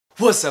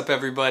What's up,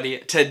 everybody?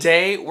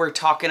 Today we're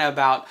talking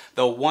about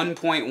the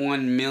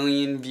 1.1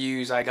 million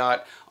views I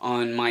got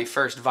on my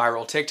first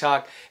viral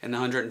TikTok and the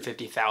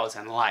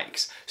 150,000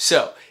 likes.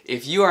 So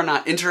if you are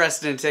not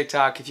interested in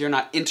TikTok, if you're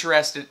not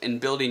interested in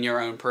building your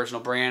own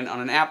personal brand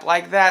on an app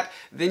like that,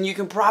 then you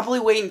can probably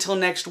wait until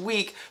next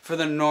week for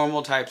the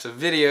normal types of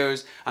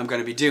videos I'm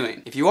going to be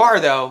doing. If you are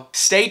though,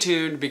 stay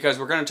tuned because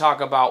we're going to talk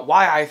about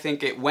why I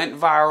think it went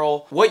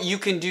viral, what you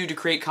can do to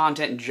create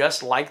content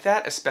just like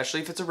that,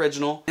 especially if it's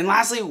original, and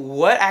lastly,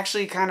 what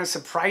actually kind of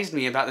surprised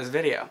me about this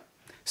video.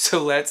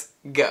 So let's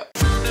go.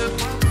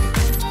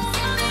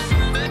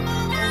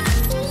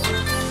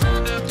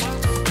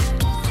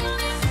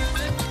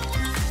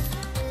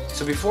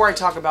 So before I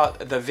talk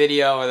about the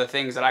video or the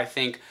things that I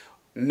think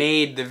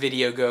made the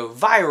video go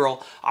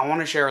viral, I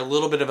want to share a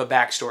little bit of a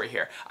backstory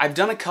here. I've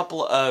done a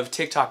couple of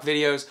TikTok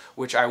videos,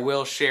 which I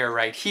will share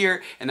right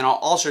here, and then I'll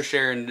also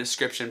share in the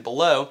description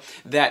below,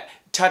 that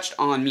touched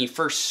on me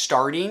first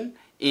starting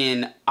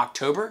in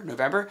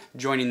November,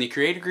 joining the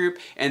creator group,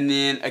 and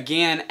then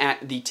again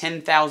at the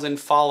 10,000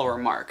 follower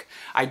mark.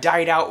 I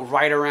died out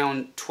right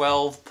around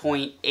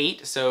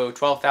 12.8, so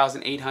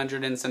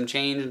 12,800 and some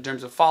change in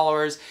terms of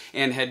followers,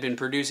 and had been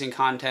producing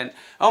content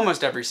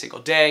almost every single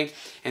day.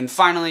 And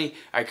finally,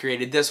 I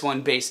created this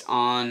one based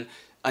on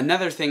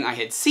another thing I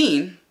had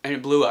seen, and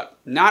it blew up.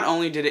 Not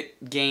only did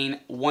it gain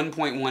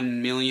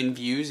 1.1 million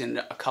views in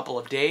a couple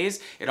of days,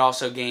 it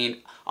also gained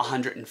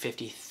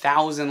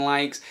 150,000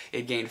 likes,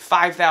 it gained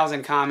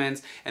 5,000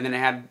 comments, and then it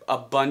had a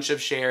bunch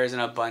of shares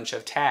and a bunch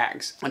of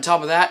tags. On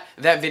top of that,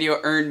 that video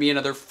earned me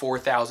another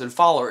 4,000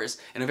 followers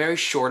in a very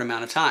short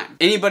amount of time.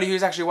 Anybody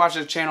who's actually watched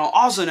this channel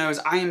also knows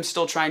I am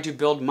still trying to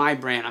build my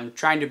brand. I'm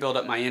trying to build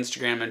up my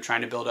Instagram, I'm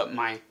trying to build up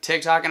my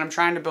TikTok, and I'm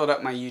trying to build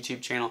up my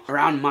YouTube channel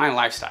around my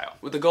lifestyle,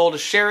 with the goal to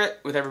share it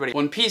with everybody.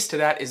 One piece to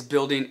that is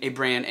building a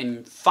brand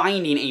and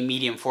finding a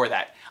medium for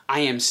that. I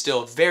am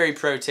still very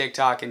pro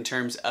TikTok in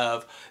terms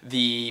of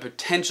the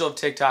potential of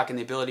TikTok and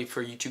the ability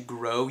for you to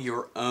grow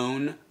your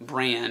own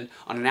brand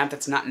on an app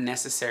that's not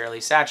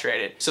necessarily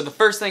saturated. So the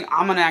first thing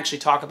I'm gonna actually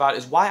talk about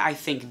is why I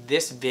think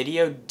this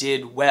video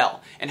did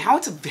well and how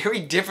it's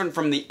very different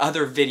from the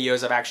other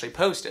videos I've actually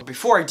posted.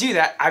 Before I do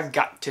that, I've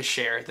got to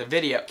share the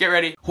video. Get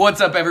ready.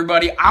 What's up,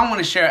 everybody? I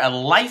wanna share a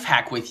life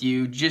hack with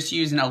you just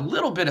using a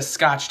little bit of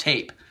Scotch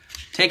tape.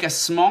 Take a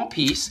small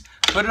piece,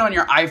 put it on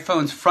your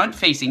iPhone's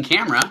front-facing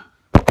camera,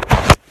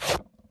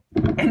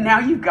 and now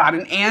you've got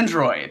an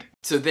Android.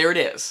 So there it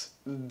is.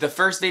 The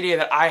first video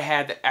that I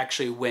had that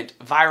actually went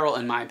viral,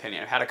 in my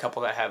opinion. I've had a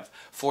couple that have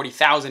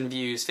 40,000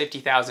 views,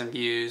 50,000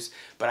 views,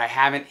 but I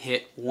haven't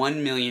hit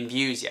 1 million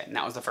views yet, and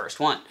that was the first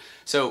one.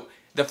 So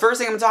the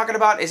first thing I'm talking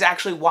about is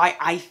actually why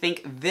I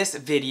think this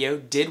video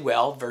did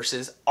well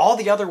versus all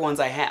the other ones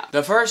I have.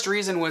 The first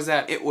reason was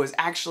that it was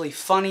actually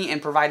funny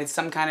and provided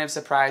some kind of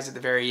surprise at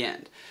the very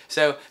end.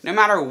 So no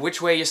matter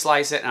which way you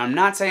slice it, and I'm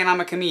not saying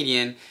I'm a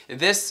comedian,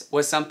 this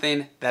was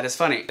something that is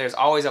funny. There's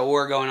always a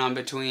war going on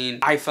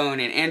between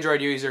iPhone and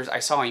Android users. I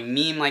saw a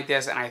meme like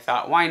this and I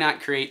thought, why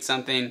not create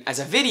something as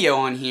a video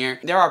on here?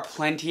 There are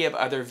plenty of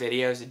other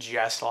videos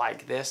just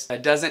like this.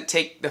 That doesn't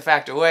take the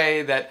fact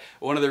away that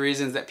one of the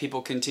reasons that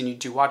people continue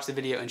to watch the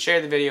video and share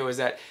the video is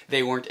that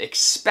they weren't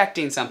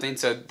expecting something,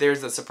 so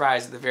there's the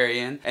surprise at the very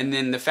end. And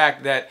then the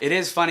fact that it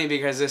is funny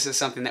because this is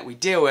something that we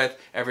deal with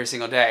every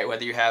single day,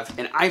 whether you have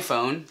an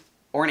iPhone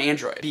or an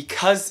Android.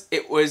 Because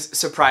it was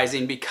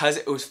surprising, because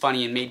it was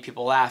funny and made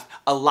people laugh,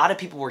 a lot of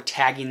people were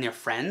tagging their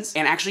friends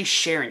and actually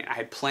sharing it. I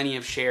had plenty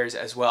of shares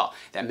as well.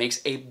 That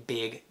makes a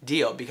big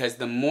deal because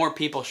the more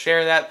people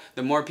share that,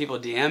 the more people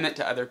DM it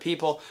to other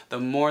people, the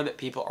more that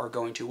people are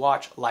going to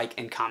watch, like,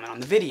 and comment on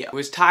the video.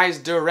 Which ties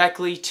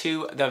directly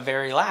to the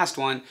very last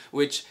one,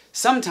 which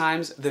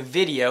sometimes the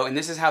video, and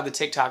this is how the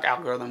TikTok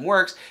algorithm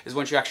works, is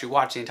once you actually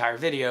watch the entire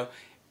video,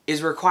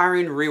 is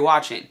requiring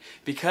rewatching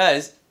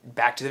because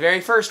back to the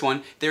very first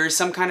one, there is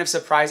some kind of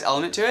surprise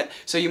element to it,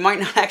 so you might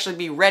not actually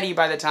be ready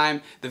by the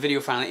time the video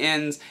finally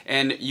ends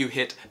and you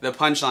hit the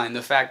punchline.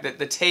 The fact that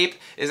the tape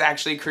is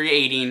actually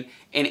creating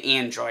an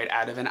Android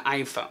out of an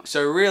iPhone.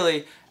 So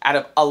really, out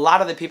of a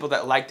lot of the people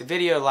that liked the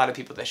video, a lot of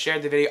people that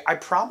shared the video, I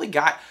probably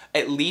got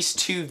at least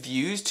 2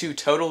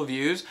 total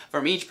views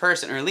from each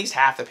person, or at least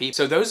half the people.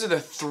 So those are the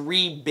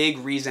 3 big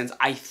reasons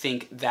I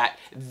think that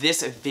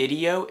this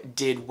video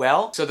did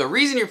well. So the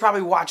reason you're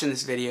probably watching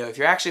this video, if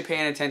you're actually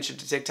paying attention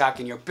to TikTok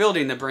and you're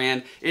building the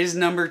brand, is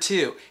number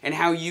 2, and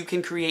how you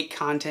can create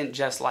content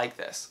just like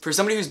this. For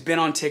somebody who's been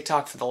on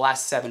TikTok for the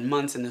last 7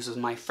 months, and this was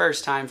my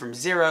first time from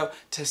 0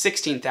 to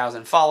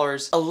 16,000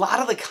 followers, a lot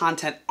of the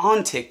content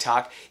on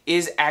TikTok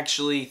is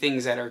actually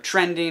things that are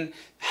trending,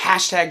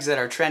 hashtags that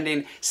are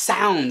trending,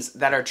 sounds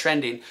that are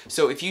trending.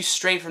 So if you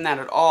stray from that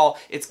at all,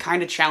 it's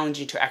kind of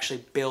challenging to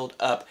actually build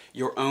up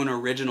your own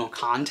original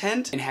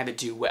content and have it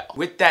do well.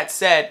 With that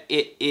said,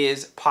 it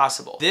is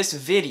possible. This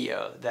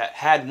video that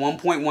had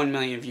 1.1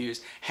 million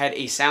views had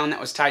a sound that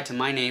was tied to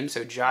my name,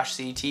 so Josh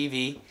C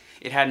TV.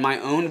 It had my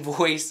own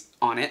voice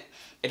on it.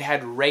 It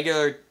had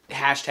regular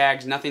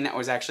hashtags, nothing that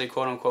was actually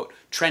quote unquote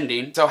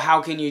trending. So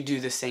how can you do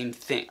the same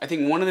thing? I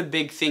think one of the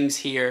big things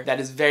here that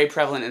is very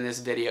prevalent in this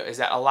video is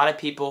that a lot of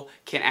people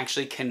can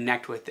actually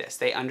connect with this.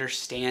 They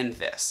understand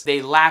this.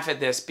 They laugh at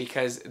this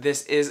because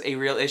this is a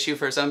real issue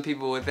for some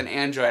people with an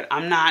Android.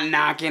 I'm not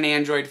knocking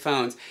Android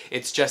phones.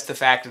 It's just the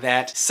fact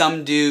that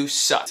some do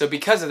suck. So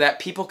because of that,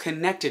 people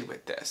connected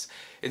with this.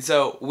 And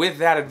so with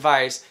that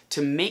advice,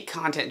 to make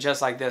content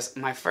just like this,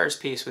 my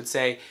first piece would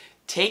say,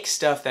 take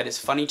stuff that is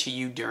funny to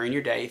you during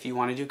your day if you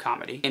want to do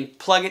comedy and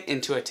plug it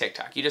into a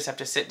TikTok. You just have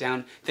to sit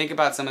down, think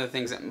about some of the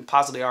things that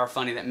possibly are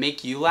funny that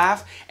make you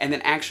laugh, and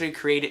then actually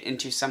create it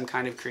into some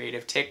kind of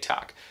creative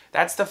TikTok.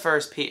 That's the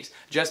first piece.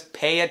 Just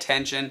pay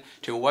attention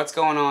to what's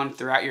going on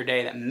throughout your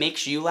day that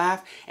makes you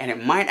laugh, and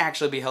it might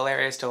actually be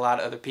hilarious to a lot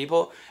of other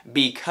people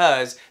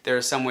because there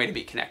is some way to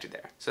be connected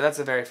there. So that's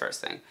the very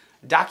first thing.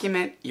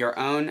 Document your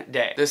own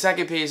day. The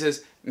second piece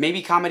is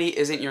maybe comedy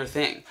isn't your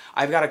thing.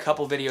 I've got a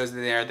couple videos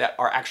there that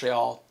are actually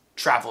all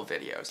travel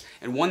videos,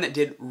 and one that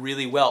did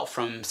really well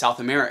from South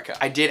America.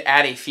 I did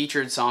add a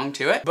featured song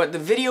to it, but the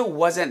video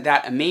wasn't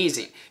that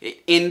amazing.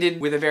 It ended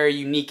with a very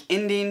unique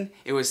ending.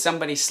 It was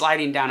somebody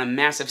sliding down a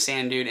massive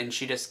sand dune, and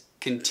she just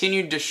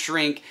continued to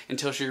shrink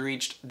until she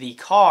reached the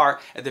car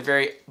at the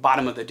very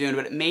bottom of the dune,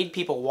 but it made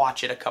people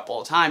watch it a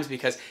couple of times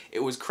because it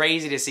was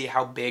crazy to see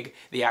how big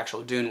the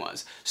actual dune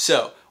was.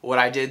 So what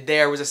I did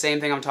there was the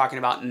same thing I'm talking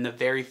about in the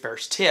very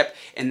first tip,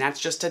 and that's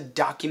just to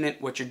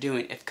document what you're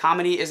doing. If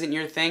comedy isn't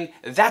your thing,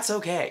 that's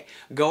okay.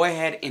 Go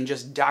ahead and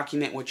just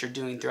document what you're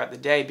doing throughout the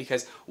day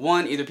because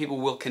one, either people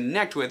will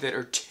connect with it,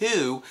 or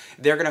two,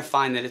 they're gonna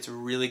find that it's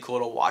really cool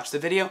to watch the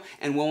video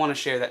and we'll wanna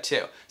share that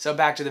too. So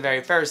back to the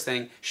very first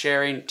thing,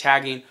 sharing,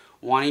 tagging,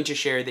 wanting to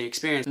share the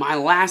experience. My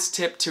last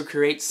tip to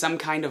create some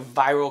kind of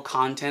viral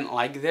content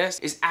like this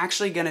is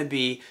actually gonna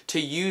be to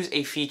use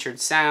a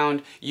featured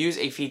sound, use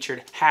a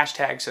featured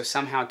hashtag, so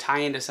somehow tie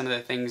into some of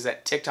the things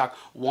that TikTok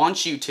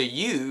wants you to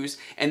use,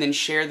 and then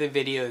share the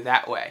video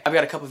that way. I've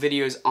got a couple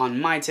videos on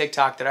my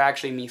TikTok that are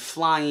actually me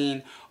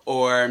flying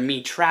or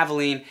me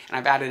traveling, and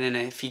I've added in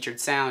a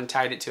featured sound,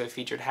 tied it to a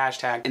featured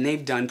hashtag, and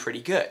they've done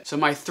pretty good. So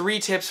my 3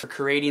 tips for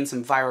creating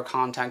some viral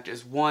content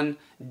is 1,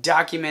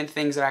 document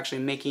things that are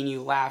actually making you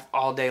laugh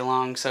all day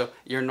long, so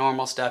your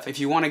normal stuff. If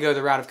you want to go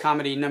the route of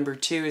comedy, number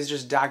 2 is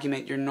just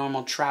document your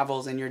normal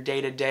travels and your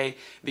day-to-day,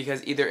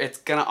 because either it's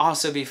gonna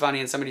also be funny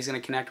and somebody's gonna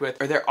connect with,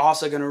 or they're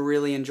also gonna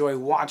really enjoy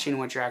watching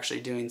what you're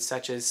actually doing,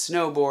 such as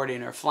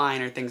snowboarding or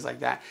flying or things like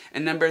that.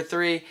 And number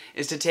 3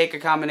 is to take a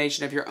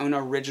combination of your own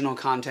original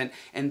content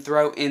and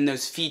throw in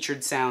those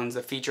featured sounds,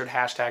 the featured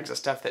hashtags, the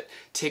stuff that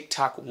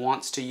TikTok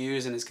wants to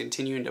use and is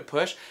continuing to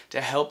push to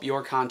help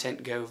your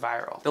content go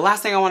viral. The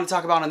last thing I want to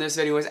talk about in this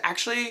video is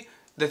actually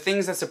the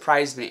things that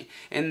surprised me,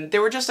 and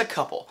there were just a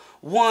couple.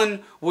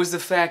 One was the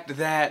fact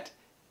that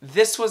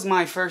this was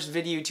my first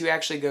video to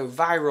actually go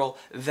viral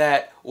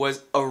that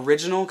was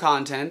original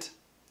content.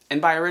 And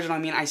by original, I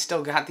mean I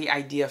still got the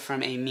idea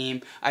from a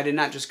meme. I did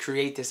not just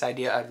create this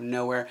idea out of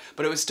nowhere,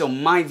 but it was still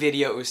my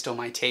video, it was still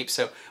my tape.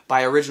 So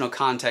by original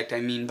content,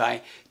 I mean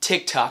by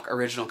TikTok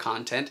original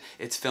content.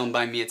 It's filmed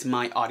by me, it's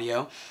my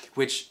audio,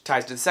 which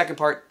ties to the second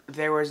part.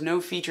 There was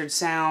no featured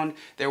sound,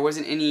 there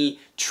wasn't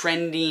any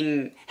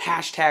trending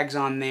hashtags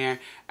on there.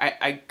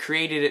 I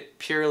created it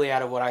purely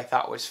out of what I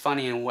thought was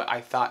funny and what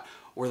I thought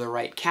were the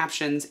right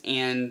captions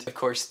and, of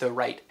course, the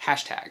right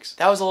hashtags.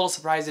 That was a little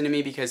surprising to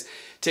me because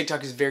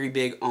TikTok is very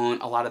big on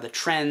a lot of the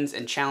trends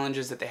and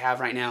challenges that they have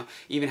right now,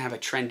 even have a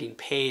trending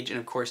page, and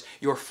of course,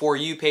 your For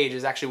You page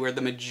is actually where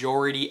the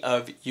majority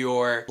of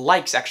your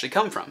likes actually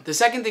come from. The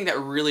second thing that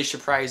really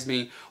surprised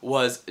me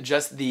was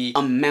just the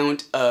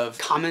amount of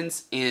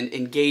comments and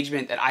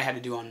engagement that I had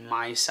to do on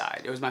my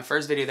side. It was my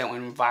first video that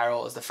went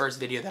viral. It was the first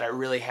video that I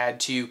really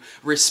had to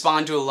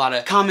respond to a lot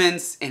of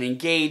comments and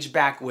engage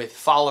back with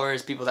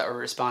followers, people that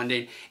were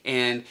responding,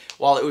 and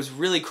while it was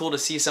really cool to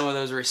see some of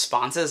those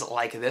responses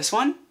like this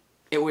one,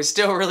 it was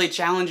still really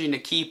challenging to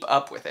keep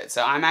up with it.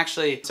 So I'm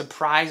actually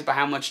surprised by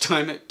how much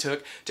time it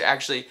took to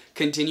actually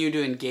continue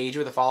to engage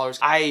with the followers.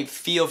 I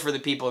feel for the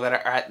people that are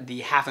at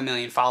the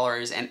 500,000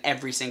 followers and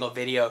every single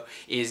video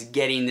is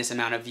getting this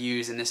amount of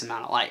views and this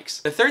amount of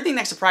likes. The third thing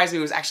that surprised me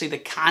was actually the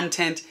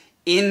content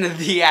in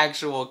the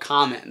actual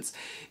comments.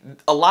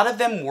 A lot of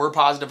them were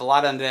positive, a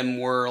lot of them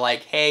were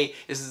like, hey,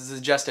 this is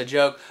just a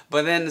joke,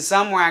 but then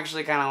some were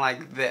actually kind of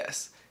like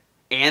this.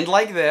 And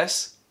like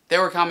this.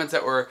 There were comments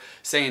that were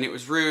saying it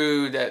was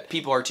rude, that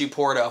people are too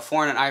poor to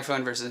afford an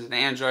iPhone versus an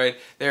Android.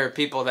 There were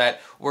people that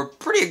were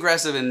pretty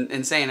aggressive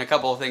in saying a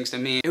couple of things to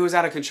me. It was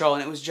out of control,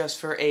 and it was just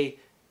for a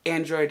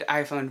Android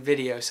iPhone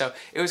video. So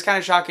it was kind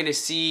of shocking to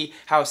see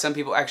how some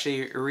people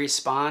actually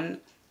respond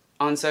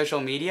on social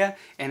media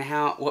and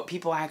what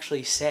people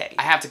actually say.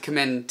 I have to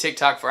commend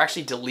TikTok for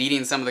actually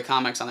deleting some of the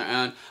comments on their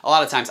own. A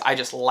lot of times I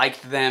just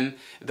liked them.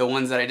 The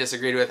ones that I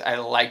disagreed with, I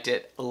liked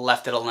it,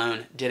 left it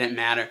alone, didn't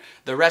matter.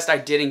 The rest I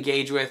did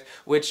engage with,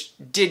 which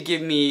did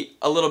give me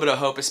a little bit of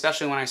hope,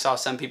 especially when I saw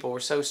some people were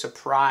so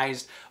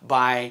surprised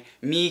by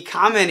me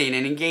commenting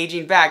and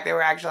engaging back. They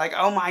were actually like,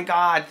 oh my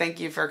God, thank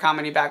you for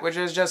commenting back, which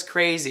is just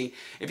crazy.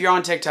 If you're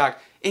on TikTok,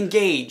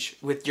 engage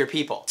with your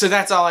people. So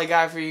that's all I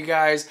got for you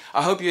guys.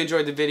 I hope you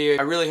enjoyed the video.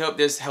 I really hope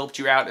this helped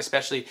you out,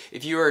 especially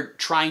if you are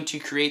trying to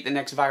create the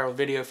next viral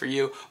video for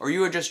you, or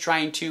you are just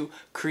trying to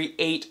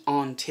create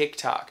on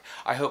TikTok.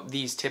 I hope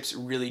these tips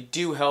really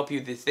do help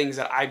you. The things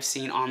that I've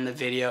seen on the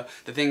video,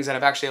 the things that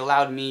have actually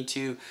allowed me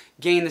to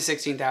gain the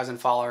 16,000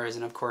 followers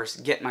and of course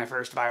get my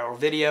first viral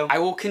video. I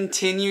will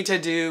continue to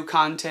do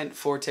content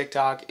for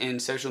TikTok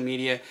and social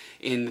media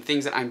in the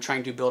things that I'm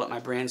trying to build up my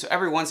brand. So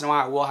every once in a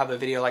while I will have a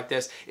video like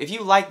this. If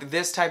you like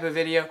this type of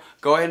video,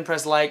 go ahead and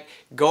press like,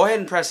 go ahead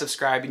and press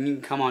subscribe, and you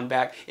can come on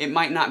back. It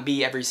might not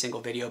be every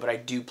single video, but I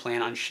do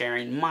plan on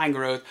sharing my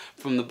growth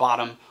from the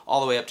bottom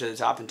all the way up to the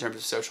top in terms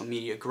of social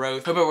media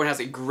growth. Hope everyone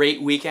has a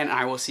great weekend.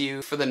 I will see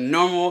you for the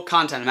normal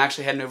content. I'm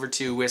actually heading over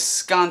to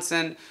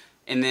Wisconsin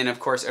and then of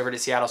course over to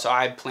Seattle, so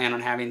I plan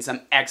on having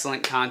some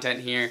excellent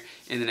content here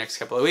in the next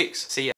couple of weeks. See ya.